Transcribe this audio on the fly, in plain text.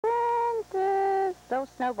Just throw a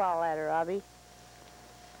snowball at her, Robbie.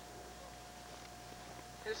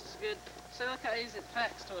 This is good. See, look how easy it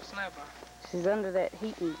packs to a snowball. She's under that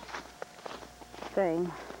heating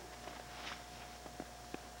thing.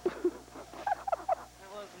 That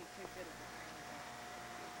wasn't too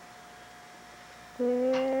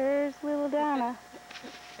good. There's little Dinah.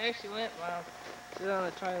 There she went, Mom. She's on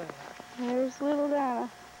the trailer. There's little Dinah.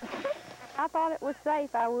 I thought it was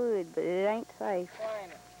safe, I would, but it ain't safe. Why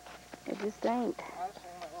ain't it? It just ain't. I was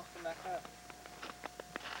thinking about walking back up.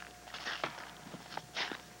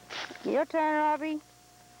 Your turn, Robbie.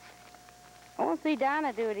 I want to see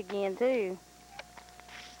Dinah do it again, too.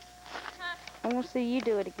 I want to see you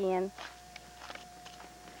do it again.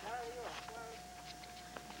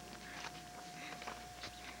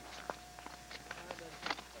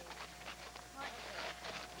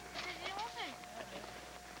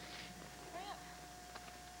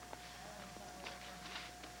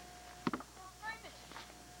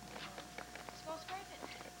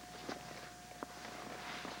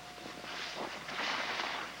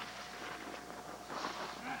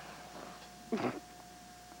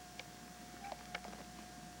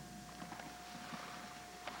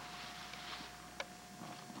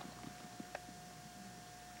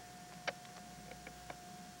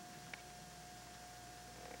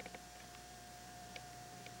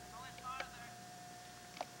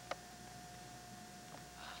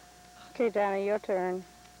 Okay, Dinah, your turn.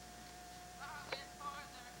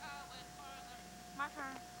 My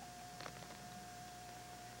turn.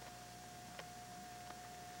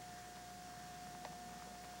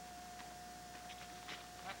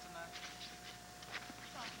 That's enough.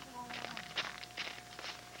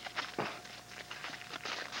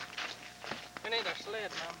 We need our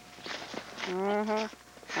sled, Mom. Uh-huh.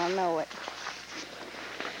 I know it.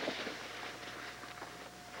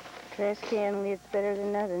 Trash can lids better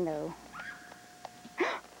than nothing, though.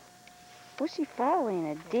 Will she fall in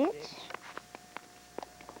a ditch?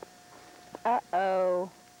 Uh-oh.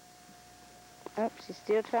 Oh, she's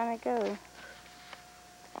still trying to go.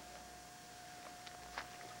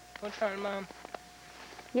 Your turn, Mom.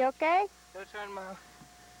 You okay? Your turn, Mom.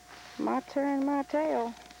 My turn, my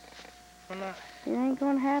tail. Or not. It ain't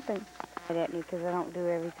gonna happen. At me because I don't do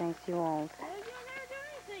everything she wants. Well, you'll never do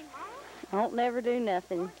anything, Mom. I don't never do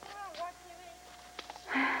nothing. Once in a while, watching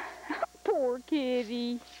you eat. Poor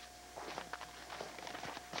kitty.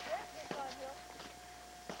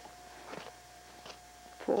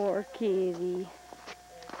 Poor kitty.